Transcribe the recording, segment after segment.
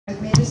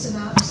I've made a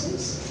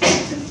synopsis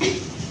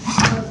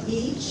of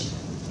each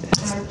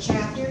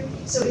chapter.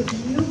 So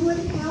if you would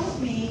help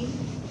me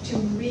to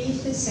read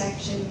the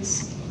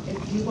sections,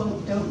 if you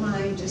don't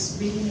mind just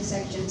reading the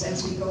sections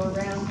as we go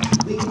around,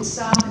 we can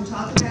stop and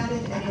talk about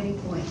it at any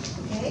point,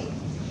 okay?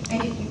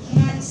 And if you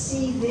can't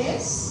see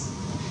this,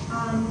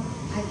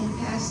 I can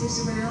pass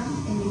this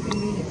around and you can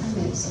read it from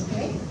this,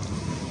 okay?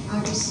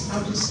 I'll just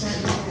start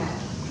with that.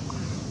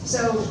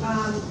 So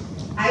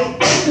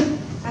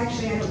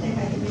actually I don't think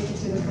I can make it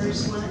to the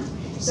first one.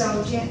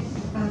 So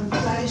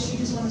Gladys, you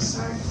just want to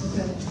start with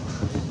the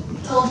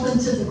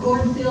Elephant to the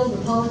Cornfield,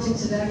 the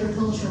Politics of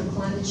Agriculture and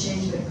Climate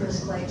Change by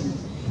Chris Clayton.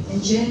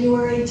 In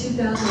January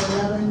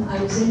 2011,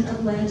 I was in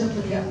Atlanta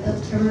for the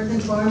American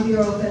Farm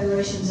Bureau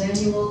Federation's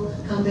annual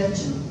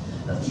convention.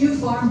 A few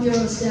Farm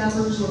Bureau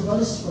staffers were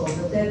boastful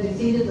that they had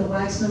defeated the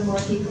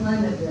Waxman-Markey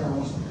climate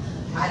bill.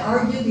 I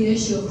argued the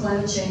issue of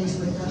climate change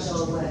would not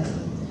go away.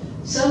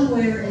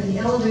 Somewhere in the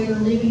elevator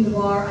leaving the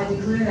bar, I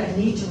declared I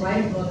need to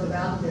write a book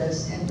about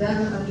this and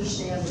better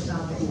understand the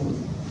topic.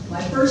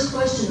 My first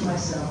question to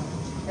myself,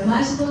 am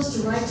I supposed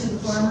to write to the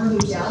farmer who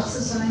doubts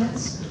the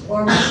science,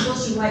 or am I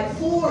supposed to write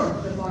for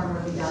the farmer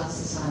who doubts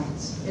the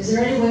science? Is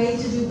there any way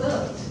to do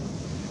both?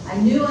 I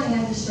knew I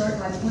had to start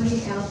by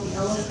pointing out the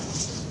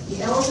elephant.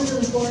 The elephant in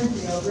the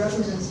cornfield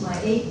represents my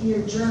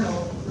 8-year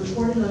journal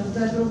reporting on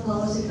federal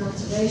policy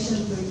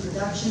conservation, food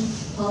production,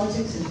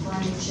 politics, and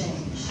climate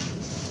change.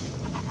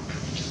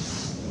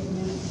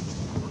 Amen.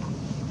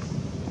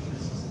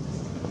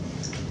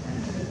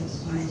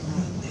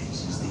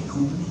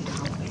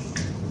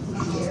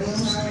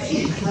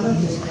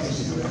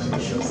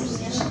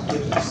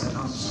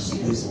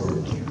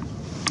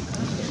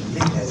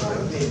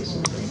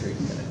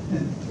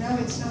 No,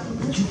 it's not.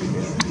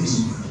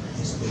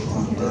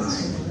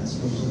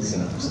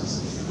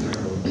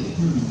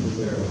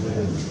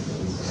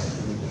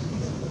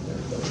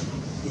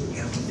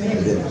 There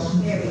we go.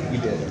 You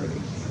did already.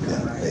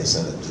 Yeah, they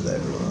sent it to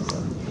everyone.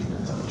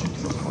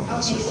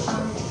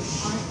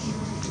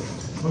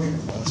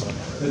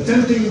 Okay.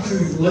 Attempting to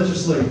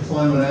legislate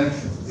climate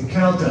action, the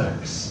cow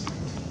tax.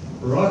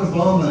 Barack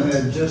Obama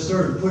had just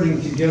started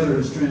putting together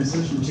his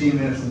transition team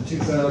after the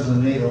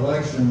 2008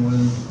 election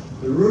when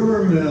the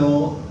rumor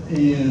mill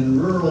in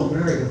rural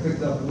America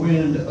picked up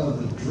wind of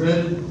the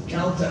dreaded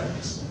cow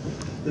tax.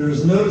 There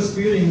is no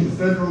disputing the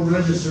Federal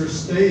Register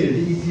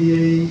stated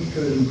EPA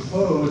could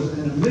impose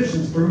an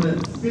emissions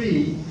permit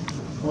fee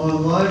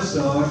on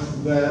livestock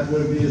that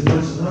would be as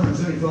much as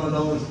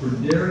 $175 per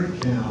dairy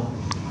cow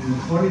and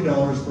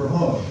 $20 per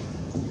hog.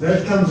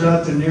 That comes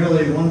out to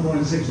nearly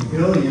 $1.6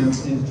 billion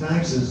in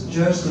taxes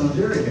just on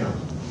dairy cows.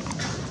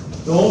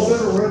 The whole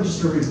Federal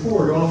Register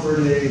report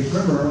offered a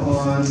primer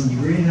on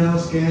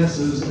greenhouse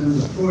gases and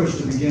the push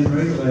to begin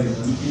regulating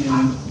them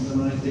in the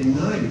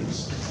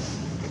 1990s.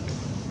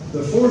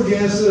 The four major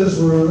gases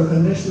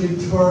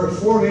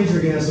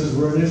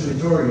were initially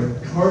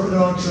targeted: carbon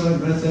dioxide,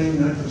 methane,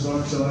 nitrous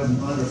oxide, and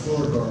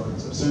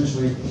hydrofluorocarbons,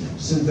 essentially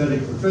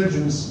synthetic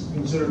refrigerants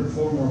considered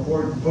far more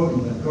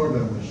potent than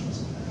carbon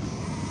emissions.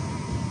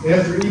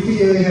 After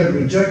EPA had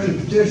rejected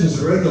petitions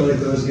to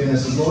regulate those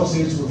gases,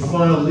 lawsuits were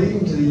filed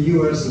leading to the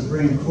U.S.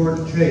 Supreme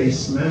Court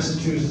case,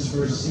 Massachusetts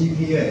versus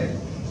EPA.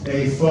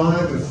 A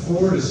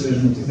 5-4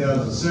 decision in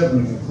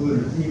 2007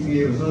 concluded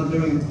EPA was not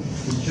doing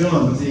the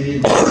job, but the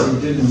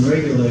agency didn't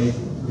regulate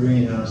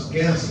greenhouse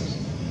gases.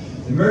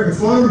 The American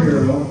Farm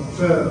Bureau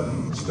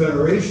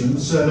Federation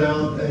set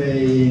out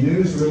a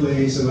news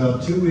release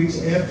about 2 weeks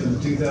after the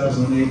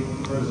 2008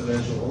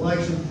 presidential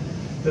election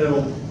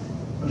titled,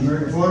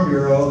 American Farm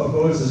Bureau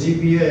opposes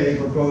EPA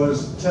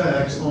proposed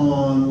tax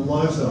on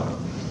livestock.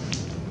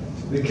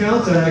 The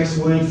cow tax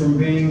went from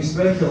being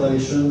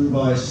speculation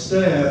by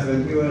staff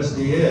at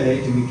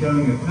USDA to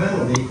becoming a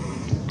penalty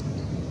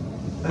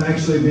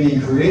actually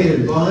being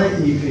created by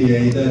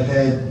EPA that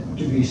had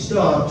to be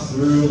stopped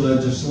through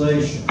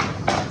legislation.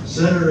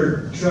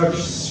 Senator Chuck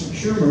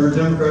Schumer,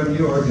 Democrat of New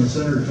York, and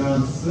Senator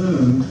John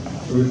Thune,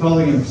 a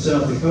Republican of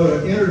South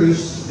Dakota,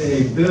 introduced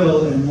a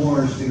bill in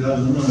March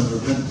 2009 to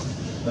prevent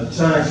a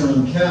tax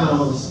on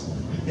cows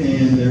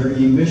and their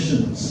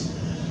emissions.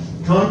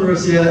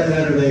 Congress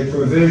added a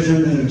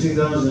provision in a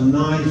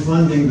 2009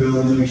 funding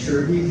bill to make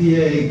sure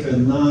EPA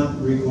could not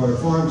require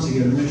farms to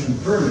get emission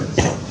permits.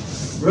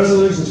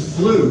 Resolutions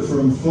flew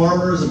from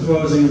farmers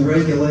opposing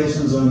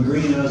regulations on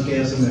greenhouse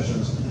gas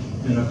emissions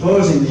and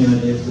opposing the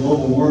idea of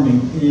global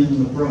warming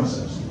in the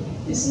process.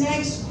 This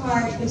next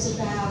part is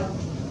about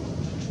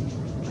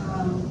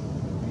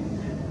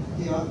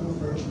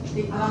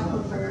the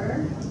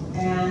aquifer,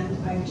 and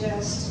I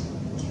just,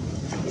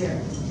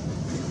 here,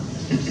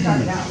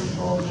 started out with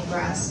old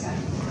Nebraska.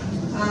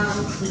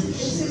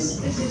 This is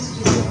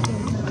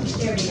just,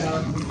 there we go.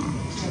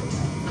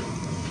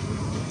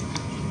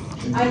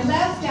 I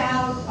left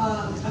out,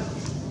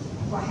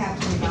 well, I have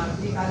to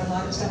leave out a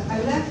lot of stuff.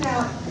 I left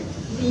out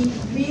the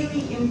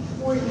really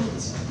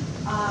important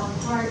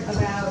part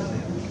about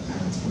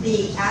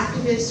the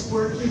activists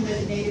working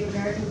with Native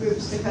American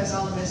groups, because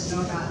all of us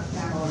know about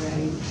that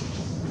already.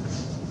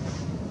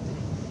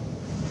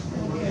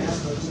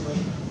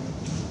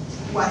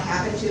 what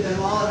happened to them.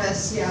 All of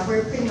us, yeah,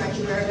 we're pretty much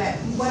aware of that.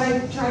 What I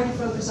tried to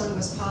focus on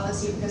was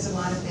policy, because a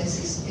lot of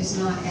this is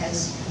not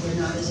as, we're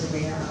not as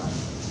aware of.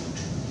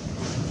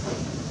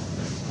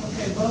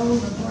 Okay, Bow,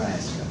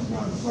 Nebraska.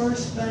 One of the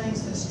first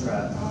things that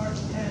struck Art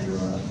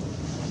Tanderup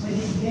when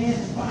he began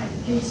to fight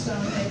the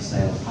Keystone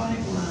XL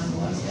pipeline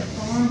was that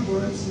farm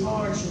groups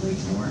largely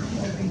weren't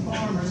helping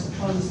farmers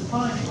oppose the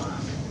pipeline.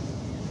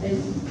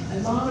 A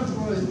lot of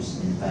groups,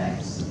 in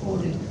fact,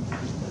 supported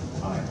the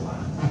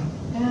pipeline.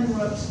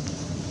 Tanderup's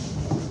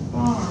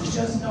farm,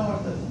 just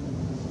north of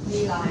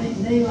Neligh,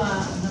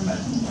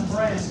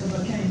 Nebraska,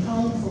 became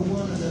home for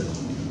one of the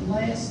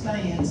last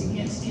stands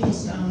against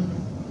Keystone.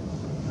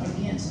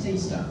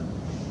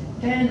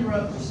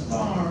 Tanderup's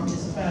farm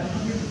is about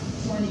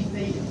 120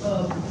 feet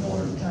above the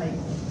water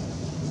table.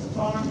 The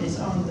farm is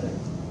on the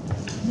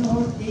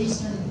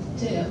northeastern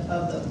tip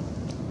of the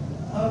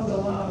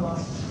Ogallala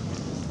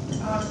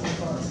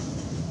Aquifer,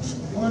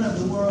 one of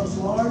the world's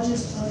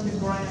largest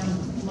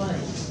underground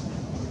lakes.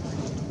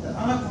 The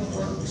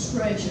aquifer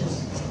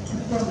stretches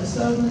from the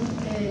southern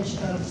edge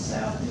of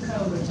South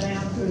Dakota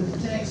down through the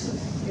Texas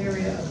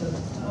area of the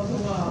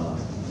Ogallala,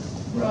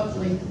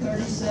 roughly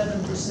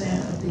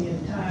 37% of the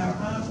entire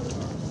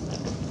aquifer.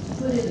 To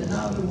put it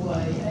another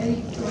way,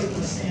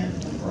 83%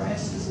 of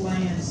Nebraska's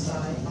land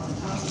site on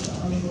top of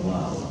the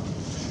Ogallala,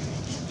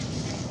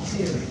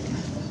 period.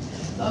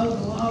 The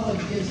Ogallala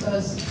gives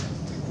us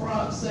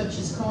crops such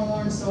as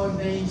corn,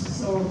 soybeans,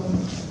 sorghum,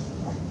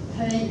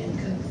 hay, and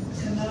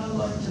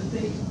canola to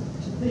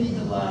feed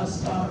the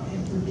livestock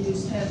and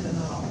produce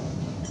ethanol.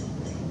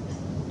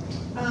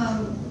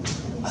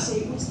 Let's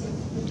see, we'll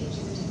get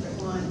you the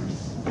different one.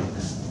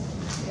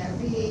 Yeah,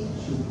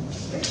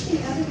 where's the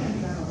other one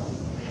go?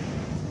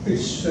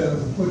 It's,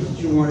 what did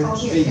you want it Oh,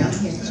 to here, be? down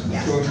here,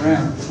 yeah. Going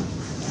around.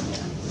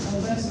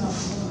 Oh, that's not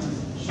the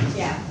one.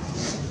 Yeah.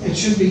 It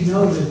should be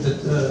noted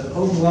that the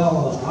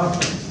Ogallala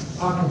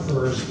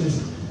aquifer has been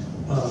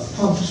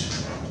pumped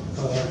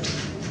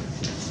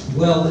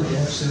well in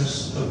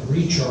excess of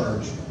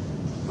recharge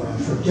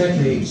for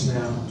decades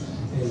now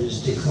and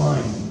is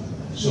declining.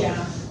 So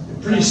Yeah.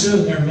 pretty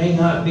soon there may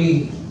not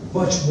be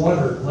much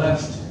water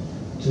left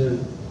to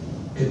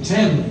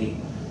contaminate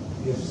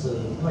if the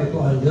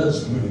pipeline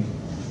does break.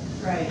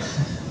 Right,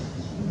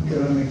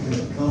 Could I make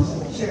a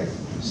comment? sure.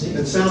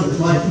 It sounded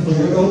like from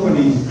the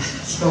opening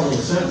couple of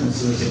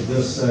sentences of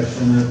this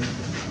section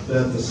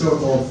that the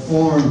so-called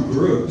farm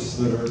groups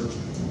that are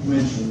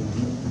mentioned,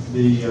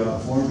 the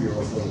Farm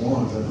Bureau for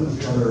one, but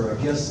other,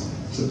 I guess,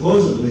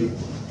 supposedly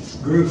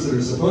groups that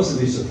are supposed to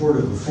be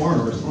supportive of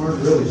farmers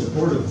aren't really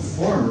supportive of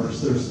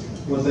farmers.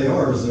 What they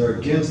are is they're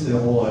against the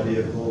whole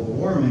idea of global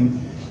warming,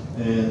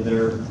 and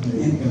they're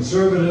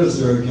conservatives.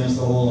 They're against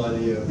the whole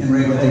idea of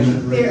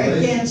regulation. They're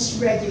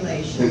against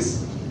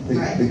regulations.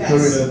 Right,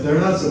 They're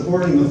not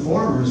supporting the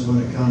farmers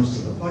when it comes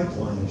to the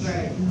pipeline issue.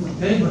 Right.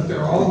 Okay, but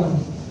they're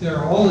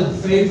all in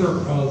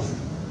favor of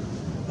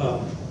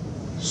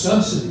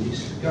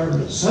subsidies,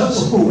 government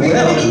subsidies. We're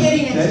going to be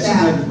getting into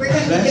that. We're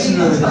going to be getting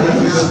into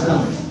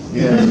that.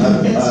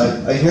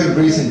 Yeah, I heard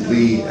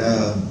recently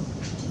at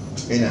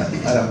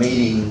a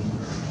meeting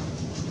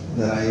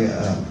that I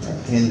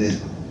attended,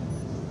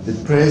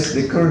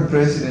 the current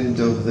president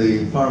of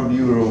the Farm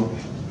Bureau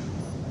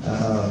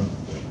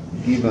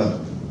gave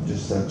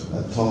just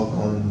a talk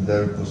on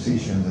their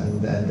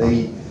positions, and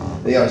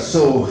they are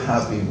so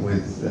happy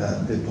with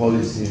the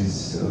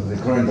policies of the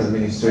current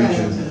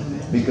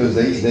administration because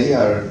they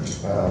are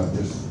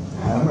just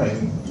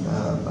hammering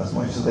as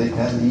much as they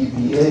can the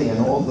EPA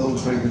and all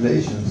those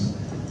regulations.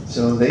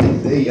 So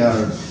they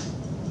are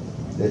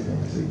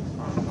definitely.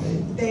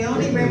 They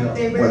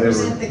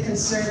represent the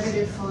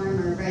conservative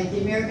farmer, right?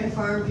 The American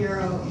Farm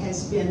Bureau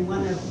has been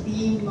one of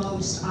the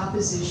most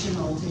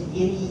oppositional to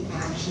any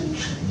action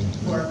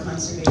for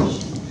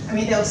conservation. I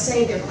mean, they'll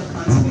say they're for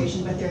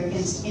conservation, but they're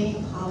against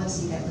any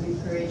policy that would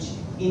encourage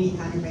any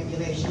kind of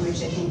regulation,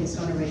 which I think is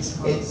going to raise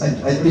costs.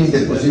 I think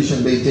the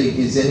position they take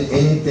is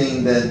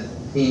anything that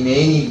in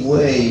any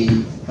way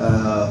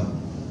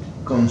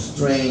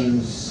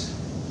constrains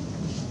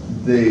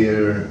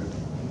their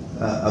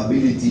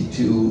ability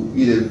to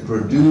either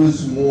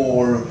produce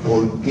more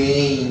or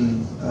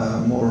gain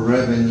more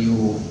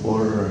revenue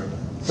or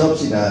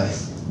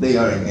subsidize, they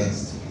are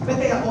against. But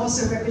they are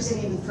also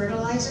representing the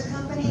fertilizer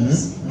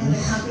companies and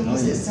the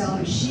companies that sell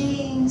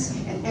machines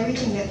and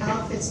everything that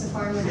outfits the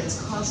farmer,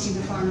 that's costing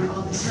the farmer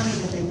all this money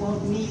that they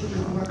won't need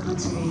with more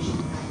conservation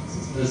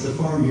practices. That's the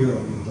Farm Bureau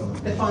you're talking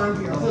about. The Farm I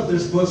Bureau. thought they're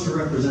supposed to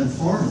represent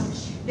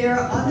farmers, There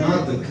are other.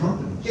 not the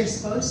companies. They're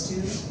supposed to.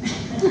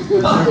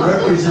 But they're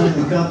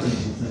representing the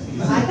companies, you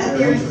think. I thought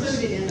they're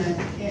included in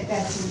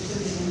that's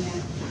included in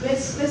that.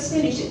 Let's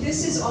finish it.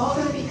 This is all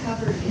going to be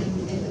covered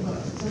in the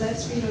book. So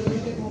let's read a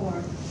little bit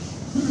more.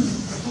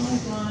 The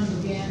pipeline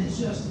began as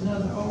just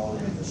another oil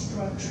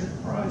infrastructure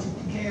project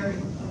to carry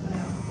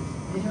about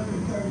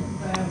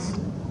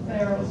 830,000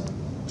 barrels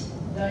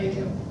a day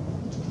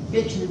of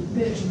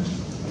bitumen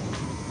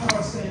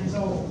tar sands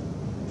oil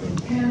from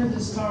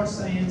Canada's tar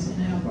sands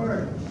in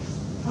Alberta.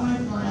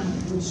 pipeline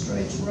would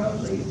stretch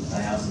roughly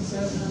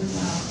 1,700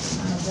 miles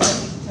from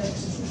Alabama to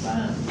Texas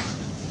refineries.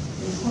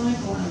 The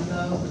pipeline,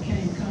 though,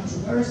 became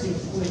controversial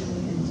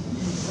quickly in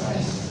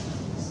Nebraska.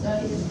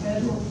 State and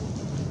federal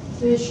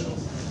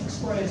officials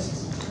expressed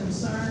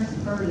concern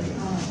early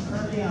on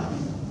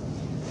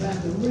about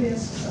the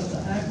risk of the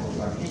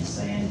aquifer and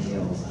sand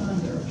hills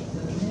under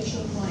the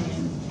initial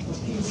plan for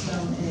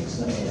Keystone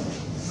XL.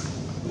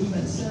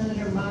 Even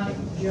Senator Mike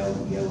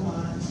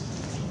Johans,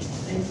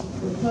 a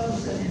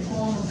Republican and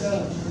former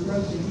governor,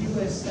 wrote the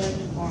U.S. State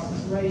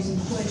Department raising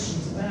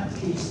questions about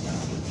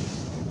Keystone.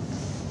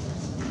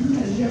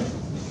 As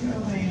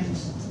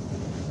Johans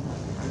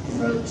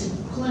wrote to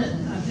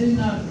Clinton, I do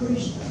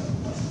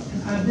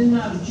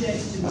not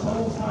object to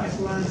oil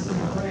pipelines in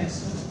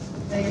Nebraska.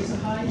 There is a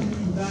heightened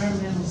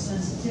environmental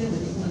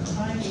sensitivity when a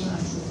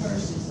pipeline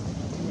traverses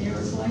an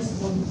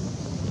irreplaceable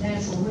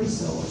natural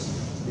resource,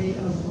 the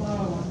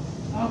Oklahoma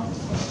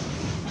aquifer,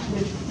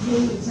 with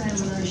full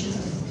examination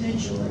of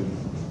potentially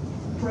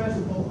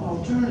preferable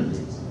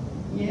alternatives.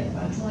 Yet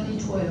by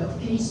 2012,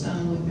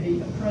 Keystone would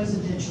be a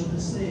presidential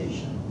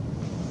decision.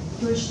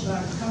 Pushed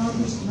by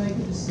Congress to make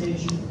a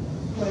decision,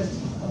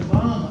 President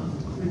Obama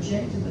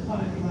rejected the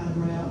pipeline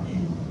route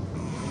and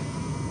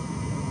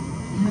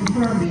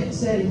permit,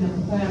 setting up a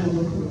battle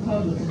with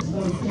Republicans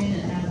both in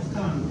and out of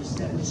Congress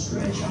that would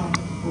stretch on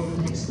for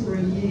the next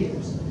 3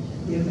 years.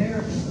 The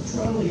American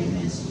Petroleum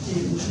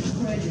Institute was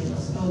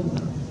incredulous over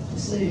the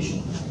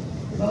decision.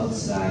 Both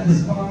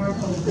sides barred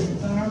over the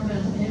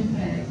environmental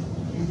impact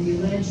and the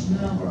alleged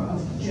number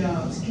of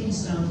jobs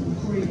Keystone would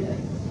create.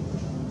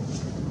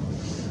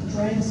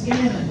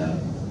 TransCanada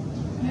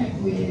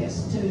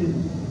acquiesced to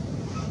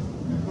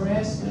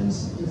Nebraskans'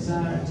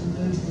 desire to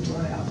move the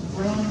route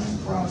from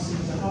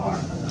crossing the heart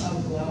of the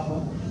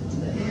Oklahoma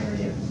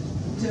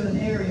to an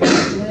area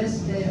with less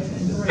depth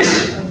and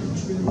breadth of the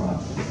true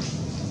rock.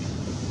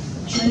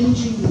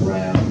 Changing the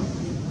route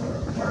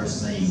first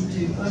seemed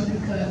to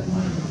undercut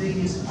one of the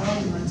biggest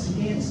arguments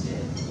against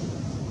it.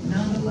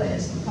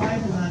 Nonetheless, the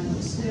pipeline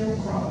would still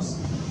cross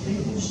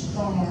people's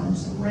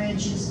farms,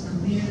 ranches,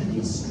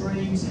 communities,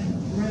 streams, and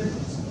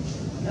rivers.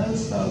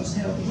 Those folks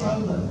helped grow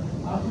the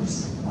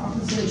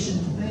opposition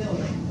to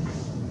building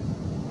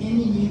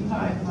any new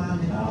pipeline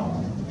at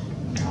all.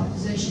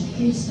 Opposition to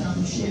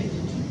Keystone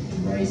shifted to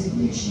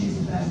raising issues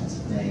about its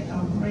effect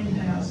on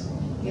greenhouse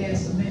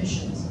gas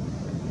emissions.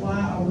 Why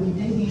are we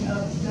digging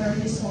up the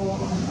dirtiest hole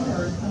on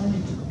earth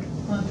only to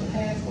pump it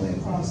halfway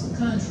across the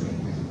country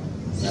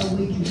so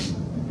we can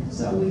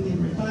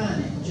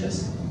refine it,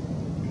 just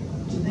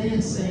to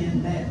then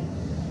send that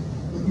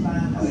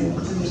refined oil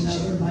to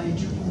another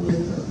major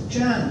polluter,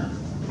 China?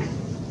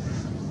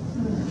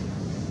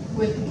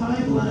 With the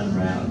pipeline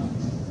route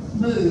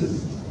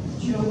moved,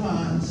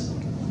 Johans,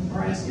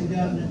 Nebraska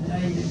Governor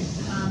David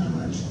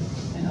Heinemann,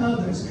 and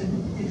others could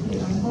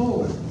get on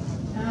board.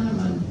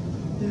 Heinemann,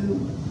 who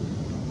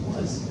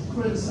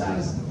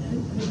criticized the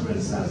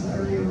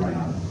earlier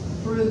route,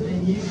 approved a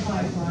new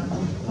pipeline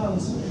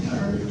proposal in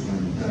early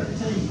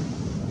 2013.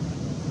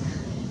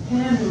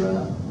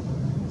 Canberra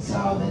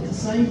saw that the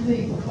same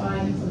people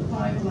fighting for the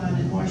pipeline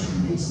in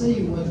Washington,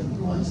 D.C. were the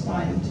ones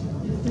fighting to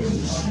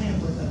defeat or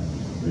hamper the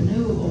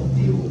renewable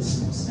fuels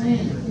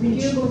standard.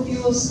 Renewable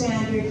fuel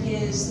standard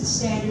is the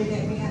standard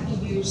that we have to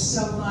use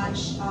so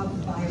much of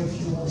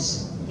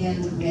biofuels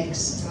in the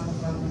mix of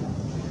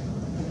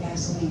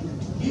gasoline.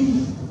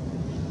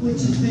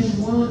 Which has been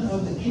one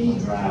of the key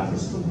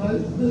drivers for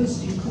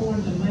boosting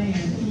corn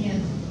demand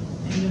in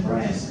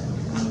Nebraska.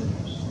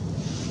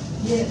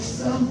 Yet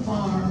some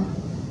farm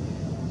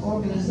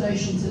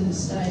organizations in the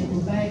state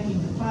were backing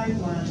the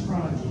pipeline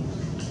project.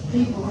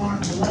 People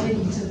aren't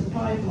relating to the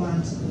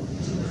pipelines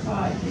to the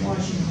fight in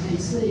Washington,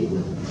 D.C.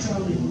 with the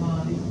petroleum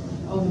lobby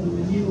over the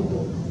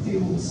renewable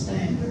fuel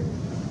standard.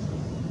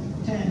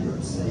 Tandem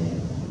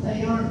said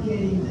they aren't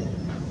getting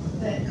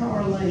that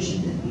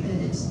correlation that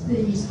it's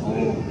these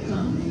oil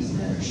companies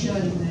that are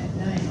shutting that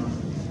down.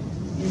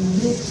 In the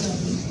mix of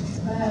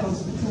the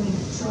battles between the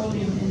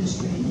petroleum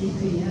industry and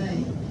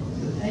EPA,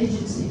 the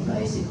agency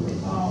basically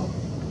bought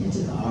into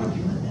the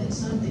argument that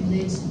something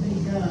needs to be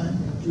done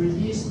to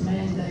reduce the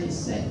mandates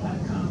set by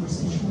Congress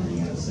in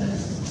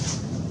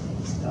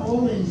 2007. The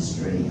oil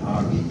industry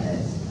argued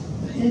that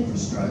the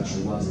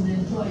infrastructure wasn't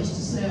in place to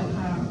sell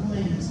higher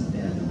blends of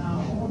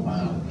ethanol or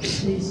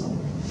biodiesel,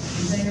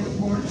 and there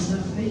weren't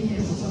enough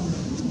vehicles on the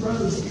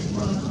road that could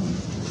run on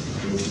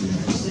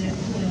 15%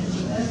 blends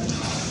of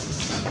ethanol.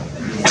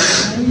 Yet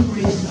the main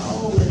reason the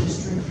oil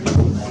industry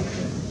people make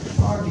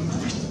the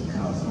argument is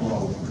because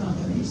oil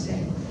companies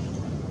had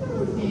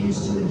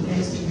refused to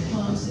invest in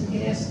pumps and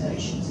gas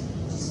stations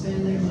to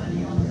spend their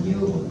money on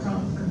renewable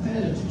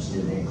competitors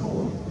to their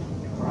core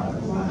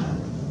product line.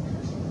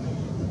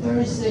 The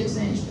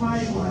 36-inch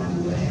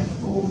pipeline would have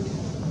 4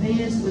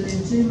 bends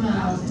within 2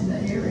 miles in the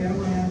area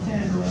around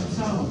Tannerup's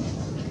home.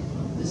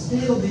 The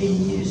steel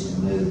being used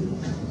to move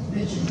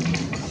bitumen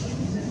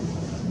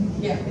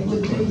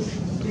would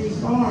be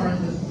foreign,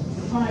 the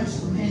pipes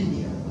from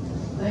India.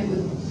 They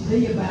would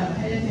be about a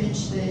half-inch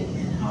thick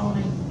and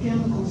hauling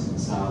chemicals and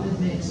solid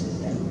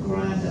mixes that would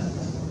grind up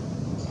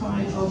the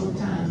pipe over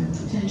time and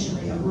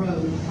potentially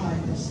erode the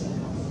pipe itself.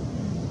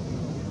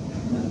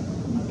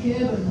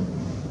 McKibben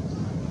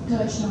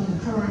touched on the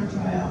current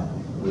drought,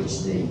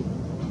 which the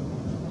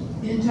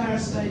entire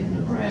state of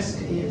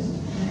Nebraska is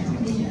now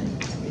in.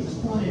 It's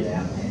pointed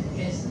out that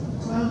as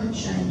climate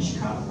change,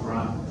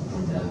 crop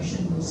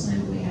production will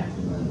simply have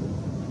to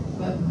move.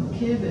 But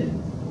McKibben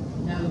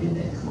noted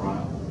that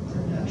crop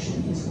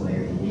production is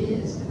where it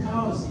is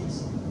because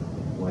it's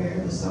where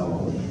the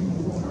soil and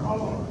the water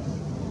are.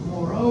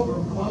 Moreover,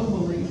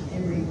 globally,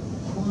 every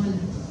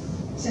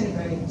 1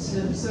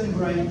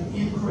 centigrade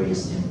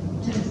increase in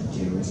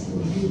temperatures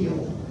will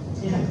yield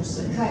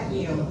 10%. Cut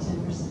yield,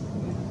 10%.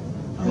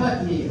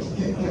 Cut yield.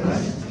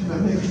 Can I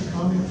make a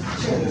comment?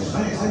 Sure.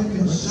 I'm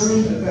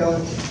concerned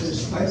about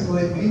this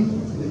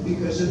pipeline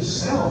because it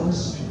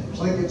sounds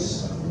like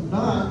it's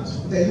not,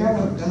 they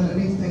haven't done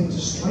anything to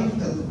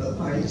strengthen the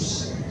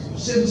pipes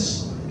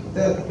since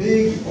that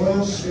big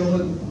oil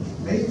spill in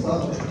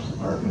Mayflower,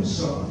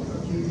 Arkansas,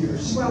 a few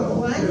years ago. Well,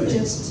 one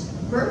just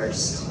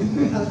burst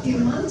a few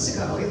months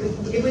ago.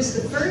 It was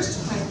the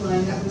first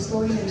pipeline that was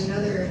going in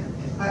another,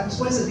 it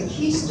wasn't the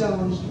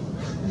Keystone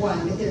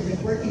one that they've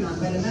been working on,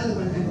 but another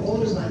one, an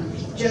older one,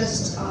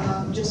 just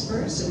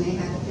burst, and they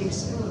had a big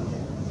spill of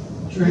it.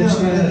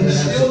 TransCanada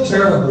has a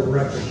terrible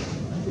record.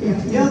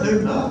 Yeah,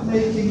 they're not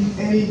making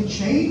any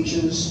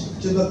changes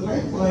to the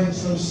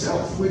pipelines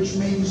themselves, which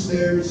means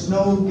there's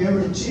no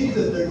guarantee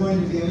that they're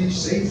going to be any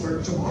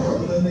safer tomorrow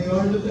than they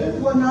are today.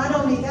 Well, not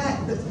only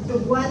that, the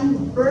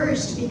one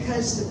burst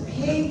because the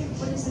PIG,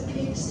 what does the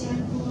PIG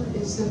stand for?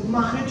 It's the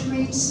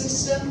monitoring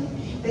system.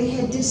 They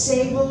had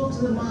disabled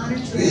the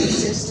monitoring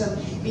system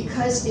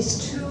because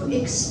it's too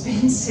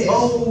expensive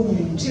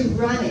to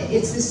run it.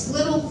 It's this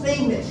little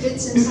thing that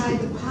fits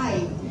inside the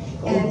pipe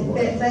and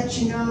that lets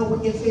you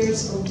know if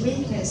there's a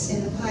weakness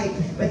in the pipe,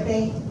 but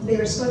they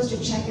were supposed to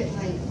check it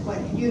like, what,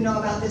 you know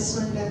about this,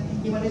 Linda?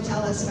 You want to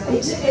tell us about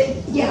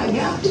it? Yeah, you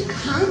have to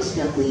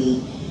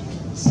constantly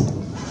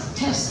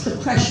test the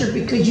pressure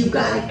because you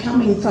got it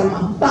coming from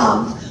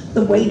above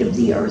the weight of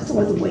the earth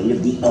or the weight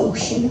of the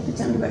ocean if it's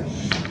underground,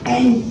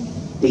 and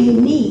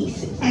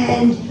beneath,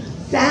 and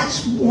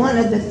that's one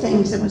of the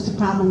things that was the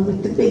problem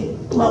with the big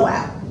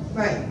blowout.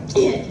 Right.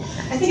 Yeah.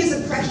 I think it's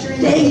the pressure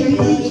in the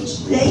gauge.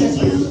 They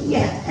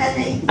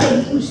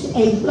used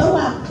a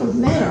blowout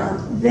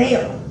preventer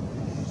there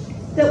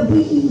that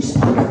we use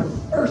under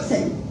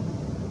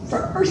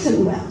for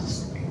earthen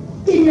wells.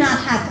 Did not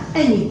have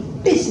any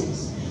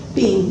business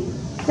being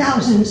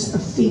thousands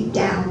of feet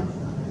down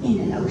in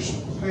an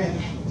ocean. Right.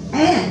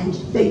 And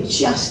they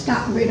just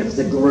got rid of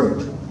the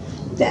group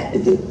that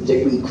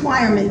the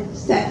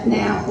requirements that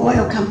now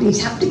oil companies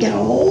have to get a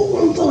whole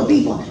room full of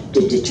people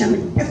to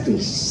determine every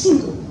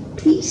single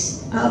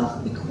piece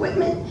of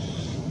equipment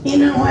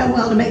in an oil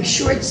well to make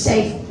sure it's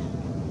safe.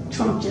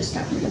 Trump just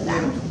got rid of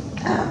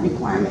that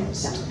requirement.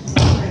 So.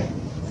 Right.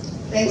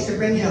 Thanks for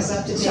bringing us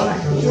up to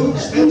date. Too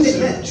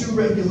expensive, too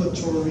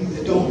regulatory,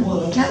 they don't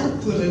want to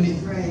put any.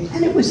 Right.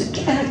 And it was a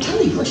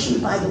Kelly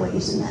bushing, by the way,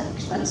 isn't that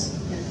expensive?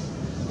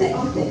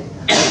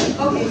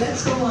 Okay,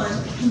 let's go on.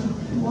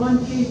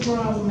 One key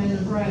problem in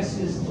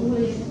Nebraska is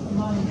belief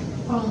among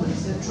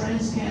opponents that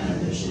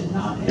TransCanada should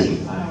not have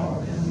the power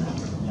and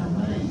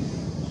domain.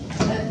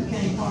 That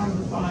became part of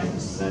the fight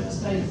with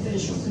state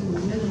officials who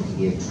were willing to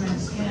give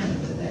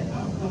TransCanada that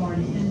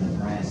authority in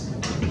Nebraska.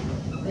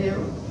 There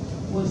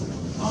was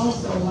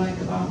also a lack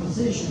of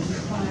opposition to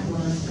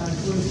pipelines by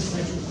groups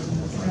such as the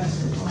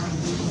Nebraska Farm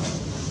Bureau.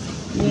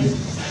 Yet,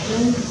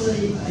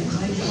 Lindsay, a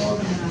major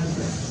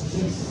organizer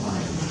against the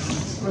pipeline,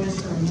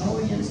 expressed her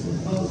annoyance with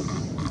both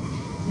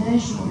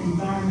national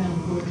environmental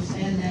groups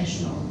and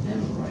national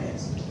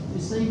Democrats who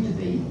seem to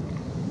be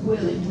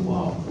willing to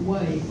walk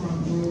away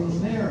from rural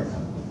America.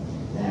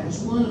 That was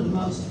one of the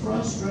most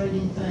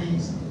frustrating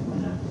things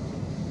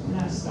when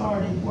I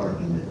started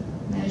working with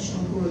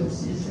national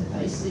groups, is that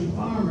they see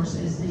farmers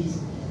as these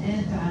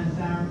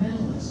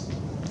anti-environmentalists.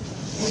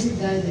 Every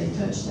day they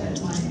touch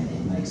that land,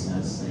 it makes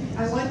no sense.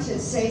 I want to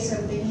say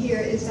something here,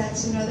 is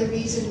that's another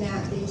reason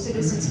that the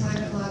Citizens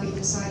Climate Lobby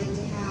decided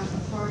to have a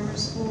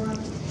farmers forum,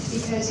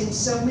 because in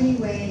so many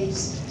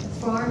ways,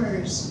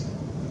 farmers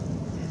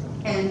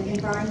and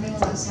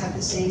environmentalists have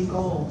the same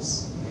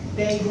goals.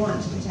 They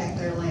want to protect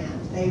their land.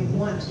 They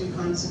want to do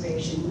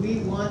conservation. We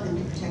want them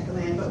to protect the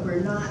land, but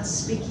we're not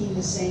speaking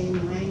the same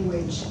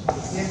language.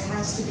 There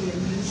has to be a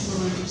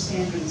mutual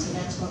understanding, so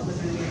that's what we're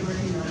going to be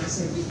working on.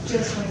 So we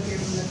just want to hear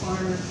from the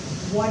farmer,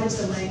 what is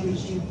the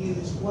language you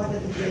use? What are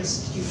the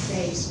risks you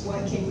face?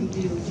 What can we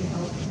do to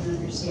help them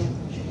understand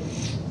what you're doing?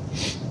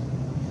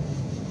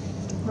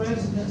 The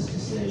President's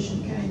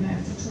decision came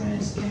after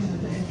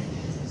TransCanada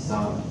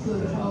sought to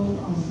put a hold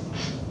on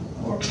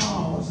or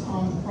pause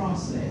on the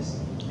process.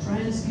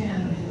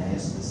 TransCanada had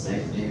asked the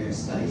Secretary of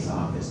State's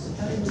office to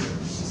table the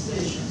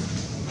decision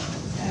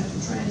after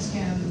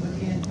TransCanada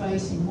began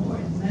facing more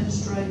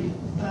administrative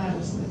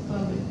battles with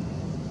public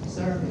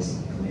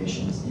service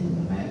commissions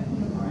in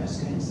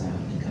Nebraska and South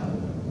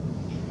Dakota.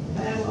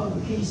 Battle of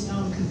the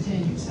Keystone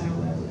continues,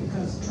 however,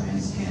 because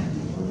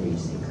TransCanada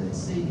believes it could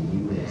see the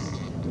U.S.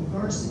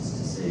 reverse its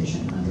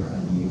decision under a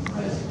new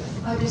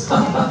president. I'll just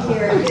put it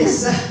here,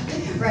 this,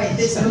 right,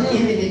 this book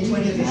ended in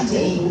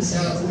 2015, so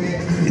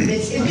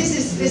this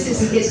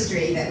is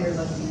history that we're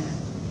looking at.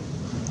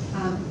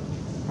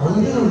 Are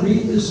we gonna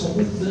read this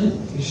whole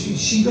thing? Is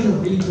she gonna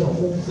read the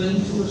whole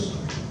thing to us?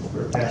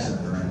 We're passing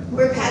it around.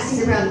 We're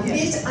passing around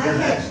this,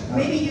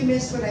 maybe you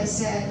missed what I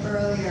said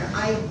earlier.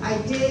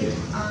 I did,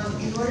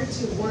 in order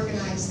to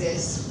organize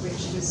this,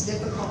 which was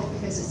difficult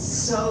because it's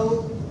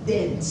so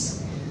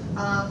dense,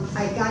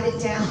 I got it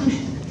down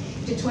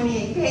to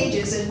 28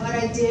 pages, and what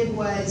I did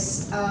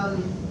was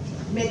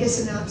make a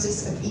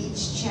synopsis of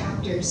each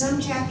chapter.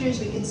 Some chapters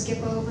we can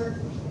skip over,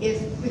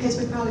 because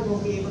we probably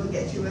won't be able to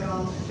get through it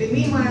all. But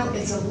meanwhile,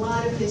 it's a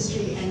lot of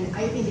history, and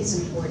I think it's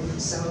important,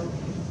 so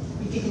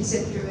if you can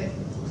sit through it,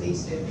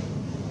 please do.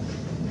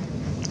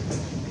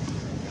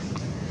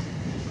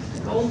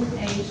 The golden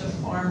age of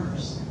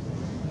farmers.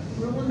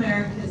 Rural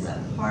America is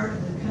at the heart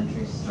of the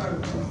country's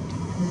struggle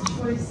and the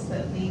choice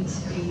that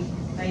needs to be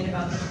made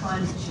about the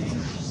climate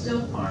change.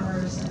 Still,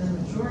 farmers and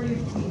the majority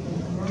of people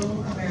in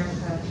rural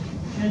America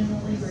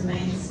generally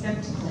remain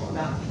skeptical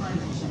about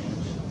climate change.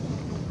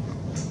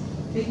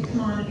 Big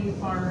commodity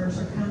farmers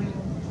are coming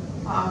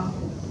off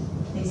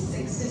a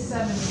 6 to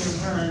 7 year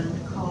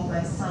run called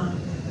by some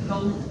the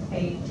golden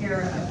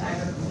era of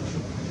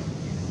agriculture.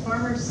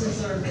 Farmers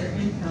deserve their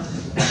income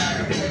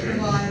because they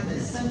provide the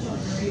essential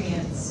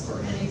ingredients for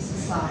any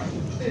society,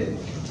 food.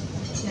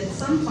 Yet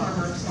some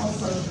farmers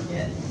also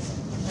forget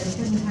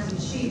they couldn't have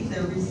achieved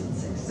their recent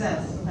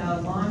success without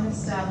a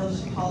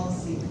long-established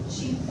policy of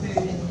cheap food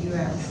in the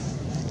U.S.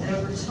 that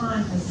over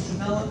time has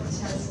developed,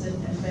 tested,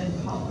 and been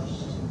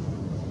polished.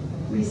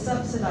 We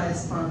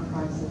subsidize farm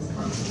prices,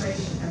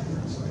 conservation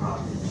efforts, crop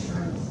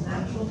insurance,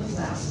 natural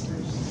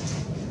disasters,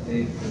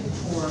 food for the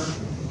poor,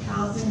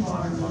 housing,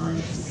 water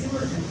lines,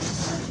 sewer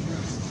infrastructure,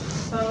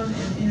 phone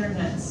and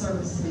internet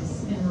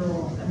services in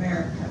rural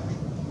America.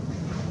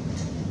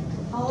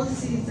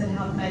 Policies that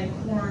have made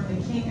corn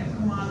the king of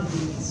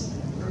commodities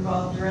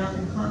revolved around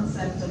the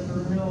concept of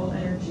renewable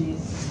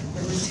energies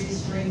that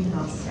reduce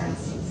greenhouse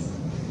gases.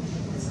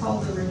 It's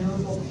called the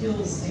Renewable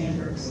Fuel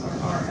Standards, or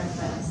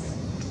RFS.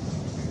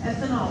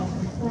 Ethanol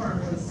from corn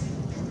was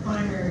the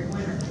primary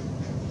winner.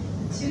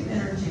 The two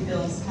energy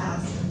bills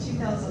passed in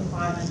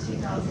 2005 and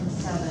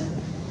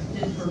 2007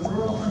 did for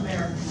rural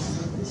America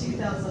what the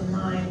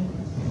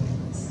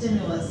 2009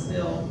 stimulus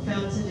bill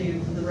failed to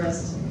do for the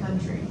rest of the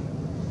country.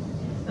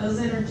 Those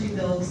energy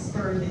bills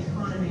spurred the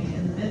economy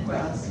in the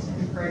Midwest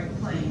and the Great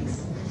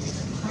Plains.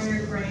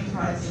 Higher grain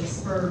prices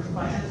spurred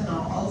by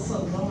ethanol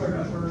also lowered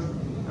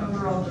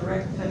overall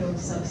direct federal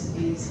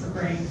subsidies for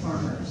grain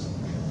farmers.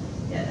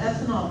 Yet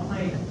ethanol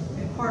played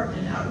a part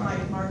in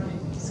outright market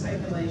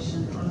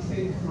speculation on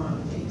food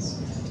commodities,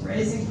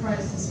 raising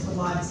prices for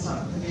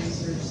livestock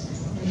producers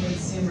and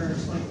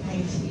consumers when it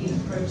came to eating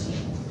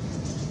protein.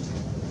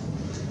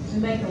 We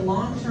make a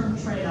long-term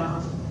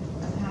trade-off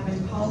of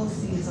having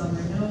policies on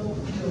renewable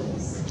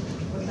fuels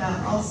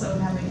without also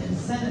having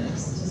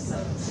incentives to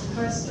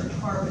sequester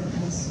carbon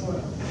in the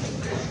soil.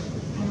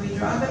 When we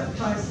drive up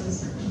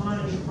prices for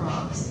commodity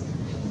crops,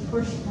 we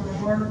push for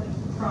more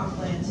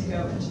cropland to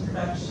go into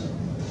production.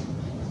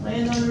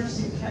 Landowners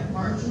who kept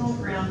marginal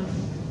ground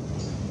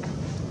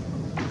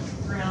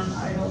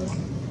idle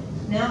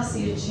now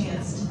see a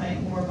chance to make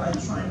more by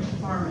trying to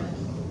farm it.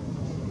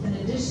 In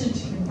addition to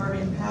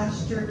converting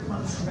pasture,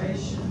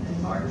 conservation,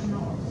 and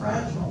marginal or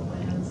fragile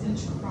lands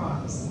into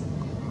crops,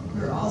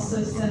 we're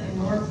also sending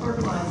more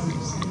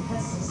fertilizers and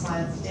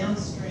pesticides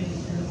downstream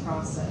in the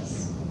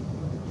process.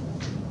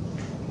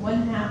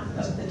 1/2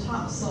 of the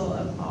topsoil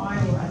of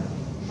Iowa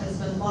has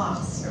been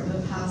lost over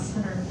the past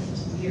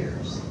 150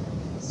 years.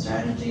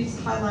 Strategies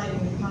highlighting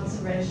the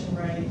conservation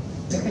rate,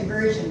 the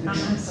conversion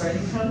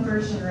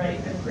rate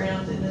of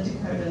ground in the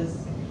Dakotas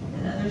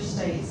and other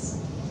states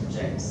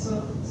project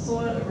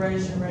soil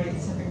erosion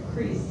rates have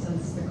increased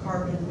since the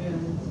corn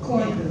boom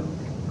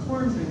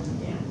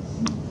began.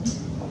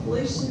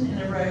 Pollution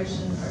and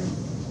erosion are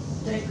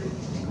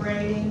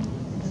degrading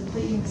and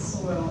depleting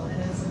soil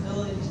and its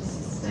ability to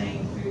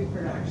sustain food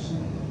production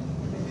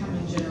for the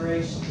coming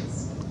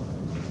generations.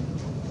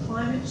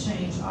 Climate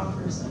change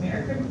offers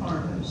American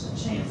farmers a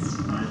chance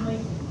to finally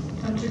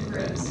come to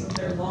grips with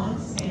their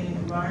long-standing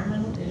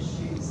environmental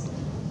issues,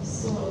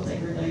 soil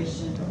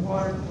degradation, and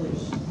water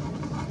pollution.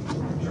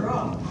 After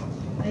all,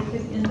 they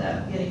could end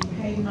up getting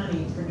paid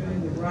money for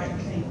doing the right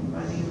thing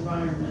by the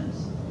environment.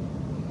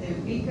 They have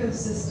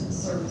ecosystem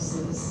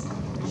services,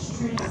 which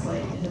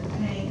translate into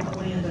paying a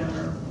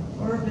landowner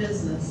or a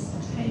business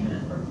a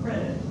payment or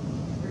credit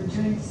for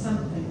doing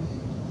something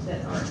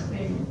that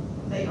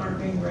they aren't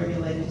being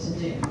regulated to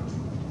do.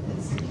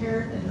 It's the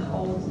carrot and the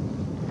old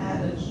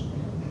adage,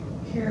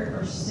 carrot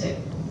or stick,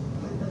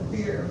 with the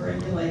fear of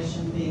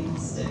regulation being the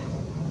stick.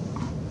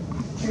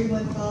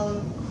 Everyone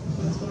follow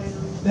what's going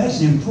on? That's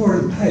an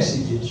important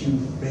passage that you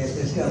read.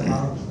 It's got a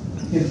lot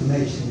of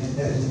information in it,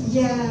 doesn't it?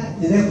 Yeah.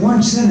 And that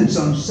one sentence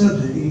on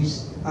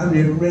subsidies I've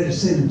never read a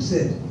sentence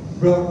that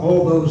brought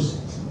all those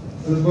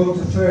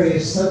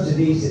multifarious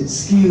subsidies that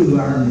skew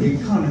our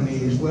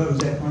economy as well as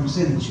that one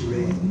sentence you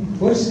read.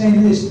 What's the name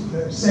of this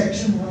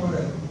section? I want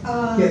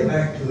to get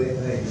back to it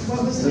later.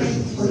 What was the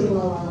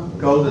name?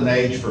 Golden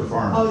age for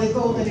farmers. Oh, the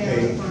golden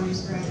era of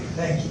farmers, correct.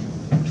 Thank you.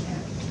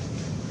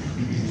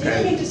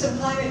 Getting into some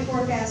climate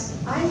forecasts,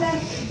 I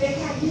left, he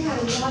had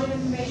a lot of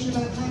information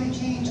about climate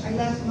change. I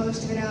left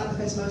most of it out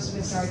because most of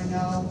it's already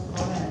know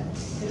all that.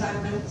 Because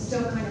I'm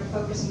still kind of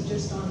focusing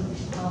just on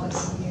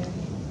policy here.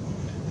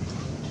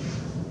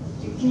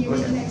 Can you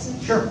read the next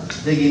one? Sure.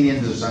 Digging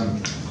into some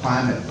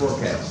climate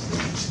forecasting.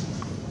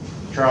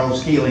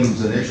 Charles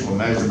Keeling's initial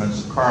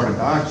measurements of carbon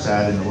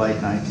dioxide in the late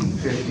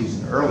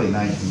 1950s and early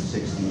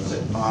 1960s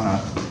at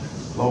Mauna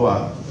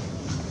Loa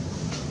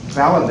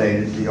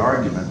validated the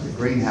argument that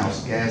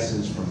greenhouse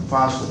gases from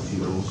fossil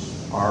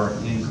fuels are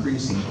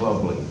increasing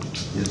globally.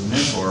 His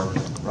mentor,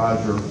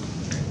 Roger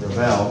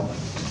Revel,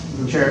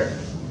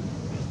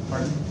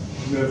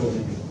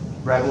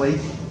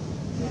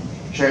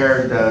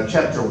 chaired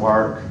chapter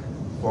work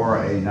for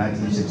a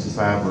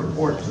 1965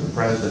 report to the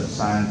President's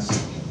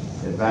Science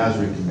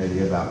Advisory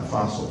Committee about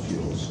fossil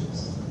fuels.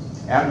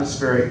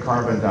 Atmospheric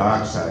carbon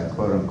dioxide,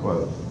 quote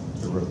unquote.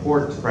 The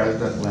report to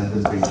President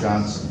Lyndon B.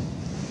 Johnson.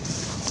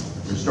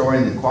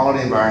 Restoring the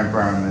quality of our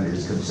environment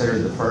is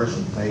considered the first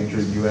major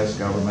U.S.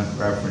 government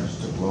reference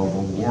to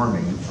global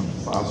warming from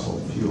fossil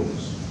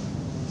fuels.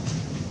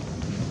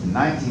 In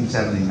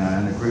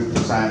 1979, a group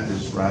of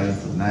scientists writing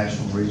for the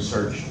National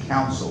Research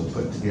Council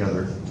put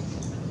together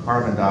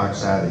Carbon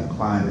Dioxide and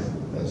Climate,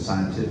 a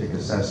scientific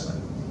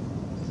assessment.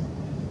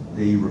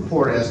 The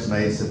report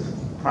estimates that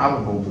the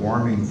probable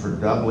warming for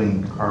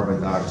doubling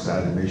carbon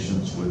dioxide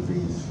emissions would be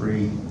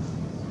 3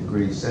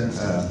 degrees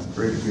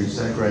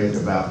centigrade to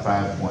about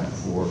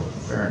 5.4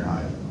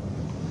 Fahrenheit.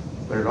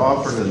 But it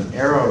offered an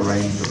error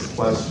range of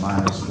plus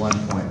minus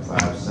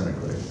 1.5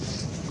 centigrade.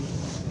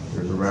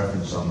 There's a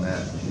reference on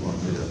that if you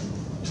want me to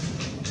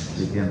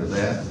dig into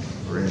that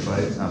for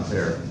anybody that's not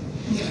there.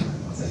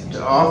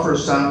 To offer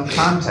some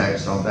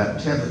context on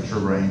that temperature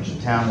range, a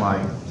town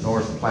like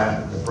North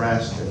Platte,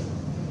 Nebraska,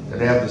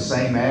 could have the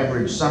same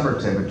average summer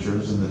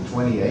temperatures in the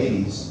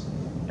 2080s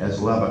as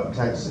Lubbock,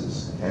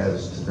 Texas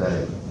has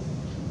today.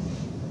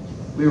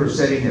 We were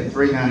sitting at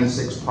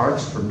 396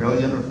 parts per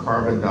million of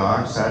carbon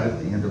dioxide at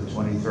the end of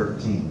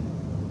 2013.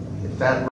 If that